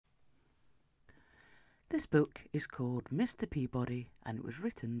This book is called Mr. Peabody and it was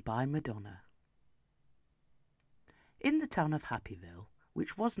written by Madonna. In the town of Happyville,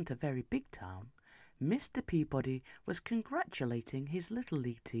 which wasn't a very big town, Mr. Peabody was congratulating his Little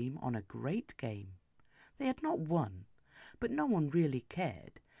League team on a great game. They had not won, but no one really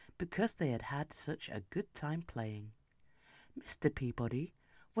cared because they had had such a good time playing. Mr. Peabody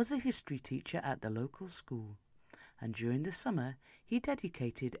was a history teacher at the local school, and during the summer he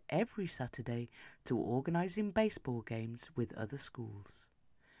dedicated every Saturday to organising baseball games with other schools.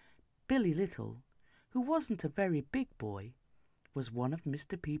 Billy Little, who wasn't a very big boy, was one of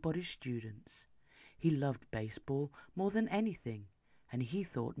Mr. Peabody's students. He loved baseball more than anything, and he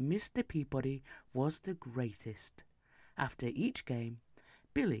thought Mr. Peabody was the greatest. After each game,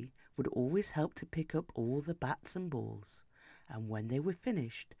 Billy would always help to pick up all the bats and balls, and when they were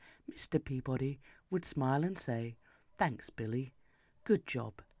finished, Mr. Peabody would smile and say, "Thanks, Billy. Good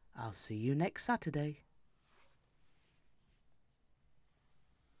job. I'll see you next Saturday."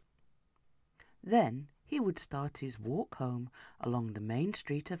 Then he would start his walk home along the main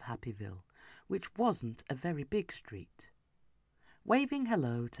street of Happyville, which wasn't a very big street, waving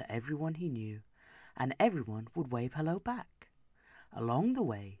hello to everyone he knew, and everyone would wave hello back. Along the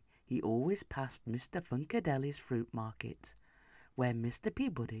way, he always passed Mr. Funkadeli's fruit market, where Mr.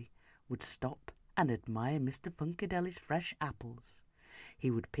 Peabody would stop and admire Mr. Funkadeli's fresh apples.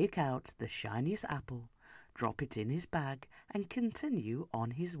 He would pick out the shiniest apple, drop it in his bag, and continue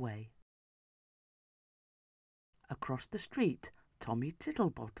on his way. Across the street, Tommy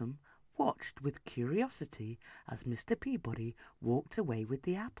Tittlebottom watched with curiosity as Mr. Peabody walked away with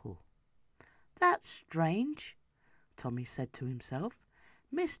the apple. "That's strange," Tommy said to himself.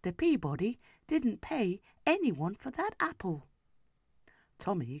 "Mr. Peabody didn't pay anyone for that apple."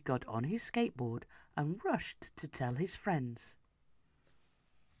 Tommy got on his skateboard and rushed to tell his friends.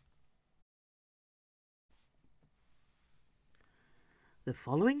 The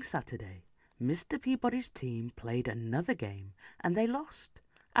following Saturday, Mr. Peabody's team played another game and they lost,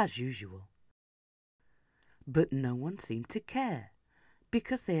 as usual. But no one seemed to care,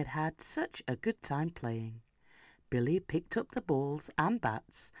 because they had had such a good time playing. Billy picked up the balls and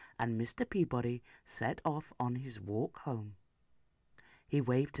bats and Mr. Peabody set off on his walk home. He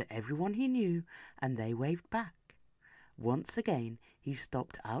waved to everyone he knew and they waved back. Once again he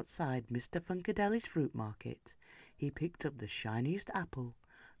stopped outside Mr. Funkadeli's fruit market. He picked up the shiniest apple,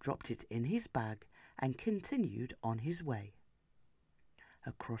 dropped it in his bag and continued on his way.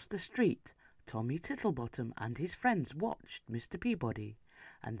 Across the street, Tommy Tittlebottom and his friends watched Mr. Peabody,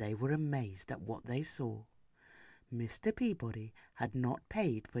 and they were amazed at what they saw. Mr. Peabody had not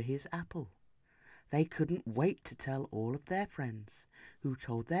paid for his apple. They couldn't wait to tell all of their friends, who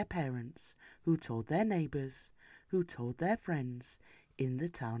told their parents, who told their neighbours, who told their friends in the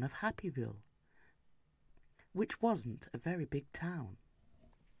town of Happyville, which wasn't a very big town.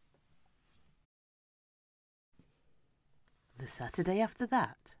 The Saturday after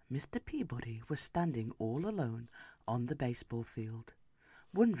that, Mr. Peabody was standing all alone on the baseball field,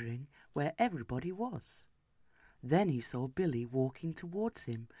 wondering where everybody was. Then he saw Billy walking towards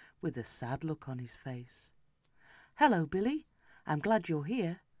him with a sad look on his face. "Hello, Billy. I'm glad you're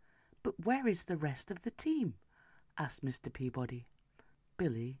here. But where is the rest of the team?" asked Mr. Peabody.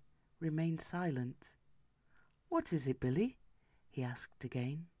 Billy remained silent. "What is it, Billy?" he asked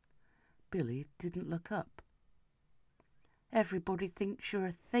again. Billy didn't look up. "Everybody thinks you're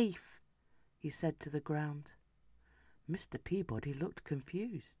a thief," he said to the ground. Mr. Peabody looked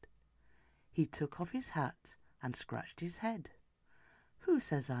confused. He took off his hat and scratched his head. "Who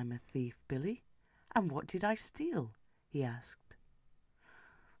says I'm a thief, Billy? And what did I steal?" he asked.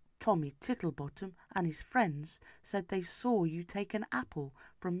 "Tommy Tittlebottom and his friends said they saw you take an apple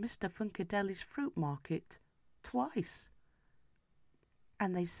from Mr. Funkadeli's fruit market twice.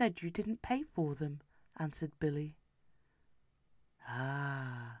 And they said you didn't pay for them," answered Billy.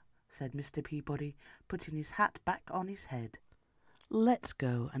 "Ah," said Mr. Peabody, putting his hat back on his head. "Let's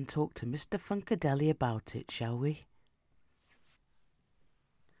go and talk to Mr. Funkadeli about it, shall we?"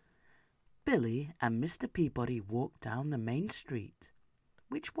 Billy and Mr. Peabody walked down the main street,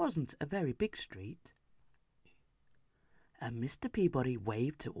 which wasn't a very big street, and Mr. Peabody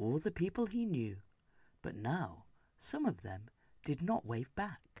waved to all the people he knew, but now some of them did not wave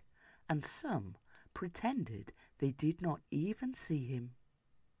back, and some pretended they did not even see him.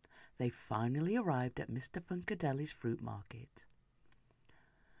 They finally arrived at Mr. Funkadeli's fruit market.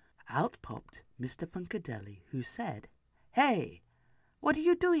 Out popped Mr. Funkadeli, who said, "Hey, what are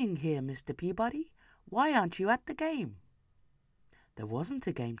you doing here, Mr. Peabody? Why aren't you at the game?" "There wasn't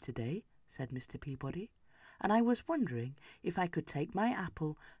a game today," said Mr. Peabody, "and I was wondering if I could take my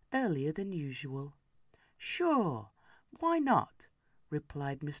apple earlier than usual." "Sure, why not?"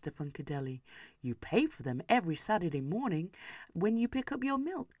 replied Mr. Funkadelic. "You pay for them every Saturday morning when you pick up your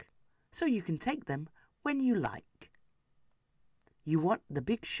milk, so you can take them when you like." "You want the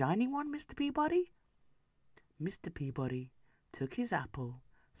big shiny one, Mr. Peabody?" Mr. Peabody took his apple,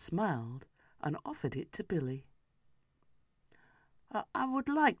 smiled, and offered it to Billy. I would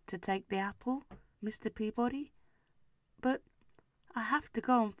like to take the apple, Mr. Peabody, but I have to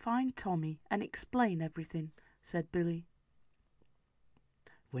go and find Tommy and explain everything," said Billy.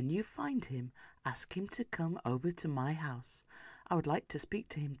 "When you find him, ask him to come over to my house. I would like to speak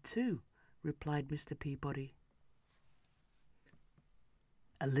to him too," replied Mr. Peabody.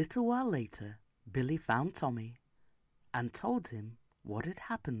 A little while later, Billy found Tommy and told him what had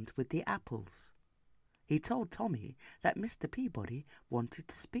happened with the apples. He told Tommy that Mr. Peabody wanted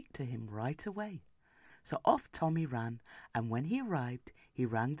to speak to him right away. So off Tommy ran, and when he arrived, he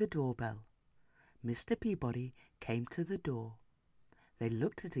rang the doorbell. Mr. Peabody came to the door. They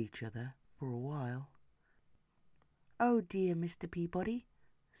looked at each other for a while. "Oh dear, Mr. Peabody,"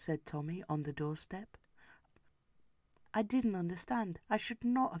 said Tommy on the doorstep. "I didn't understand. I should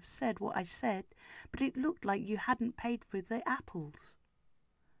not have said what I said, but it looked like you hadn't paid for the apples."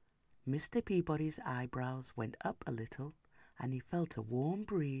 Mr. Peabody's eyebrows went up a little, and he felt a warm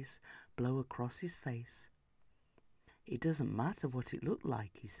breeze blow across his face. "It doesn't matter what it looked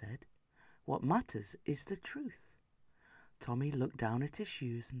like," he said. "What matters is the truth." Tommy looked down at his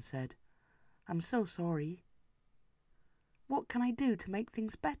shoes and said, "I'm so sorry. What can I do to make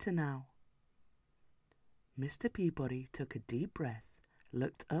things better now?" Mr. Peabody took a deep breath,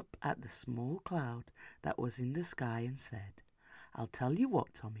 looked up at the small cloud that was in the sky and said, "I'll tell you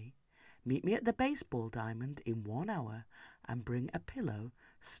what, Tommy. Meet me at the baseball diamond in 1 hour and bring a pillow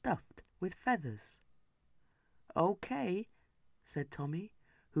stuffed with feathers." "Okay," said Tommy,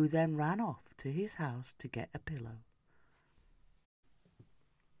 who then ran off to his house to get a pillow.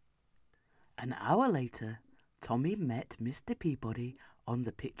 An hour later, Tommy met Mr. Peabody on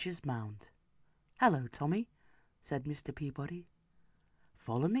the pitcher's mound. "Hello, Tommy," said Mr. Peabody.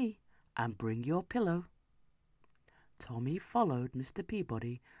 "Follow me and bring your pillow." Tommy followed Mr.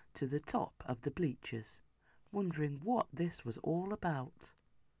 Peabody to the top of the bleachers, wondering what this was all about.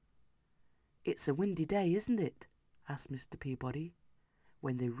 "It's a windy day, isn't it?" asked Mr. Peabody,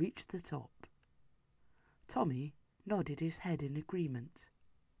 when they reached the top. Tommy nodded his head in agreement.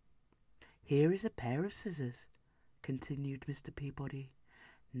 "Here is a pair of scissors," continued Mr. Peabody.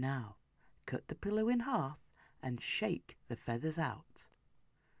 "Now, cut the pillow in half and shake the feathers out."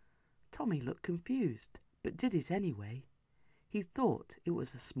 Tommy looked confused, but did it anyway. He thought it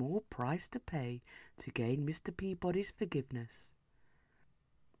was a small price to pay to gain Mr. Peabody's forgiveness.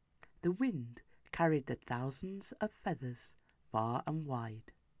 The wind carried the thousands of feathers far and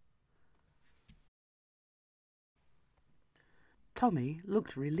wide. Tommy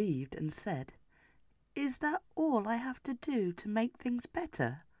looked relieved and said, "Is that all I have to do to make things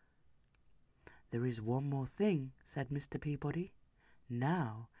better?" "There is one more thing," said Mr. Peabody.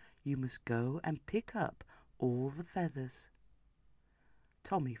 "Now you must go and pick up all the feathers."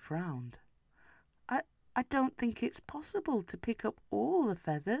 Tommy frowned. I don't think it's possible to pick up all the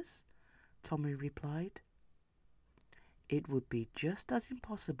feathers," Tommy replied. "It would be just as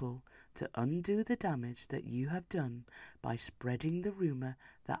impossible to undo the damage that you have done by spreading the rumour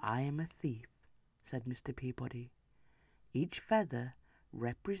that I am a thief," said Mr. Peabody. "Each feather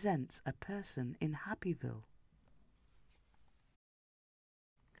represents a person in Happyville."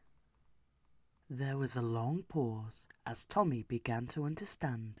 There was a long pause as Tommy began to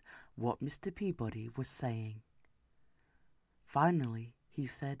understand what Mr. Peabody was saying. Finally, he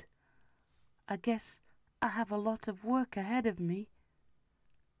said, "I guess I have a lot of work ahead of me."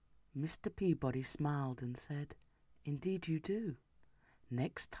 Mr. Peabody smiled and said, "Indeed you do.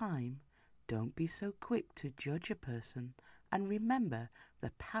 Next time, don't be so quick to judge a person and remember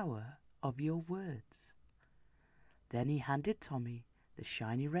the power of your words." Then he handed Tommy the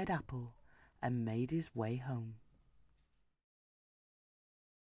shiny red apple and made his way home.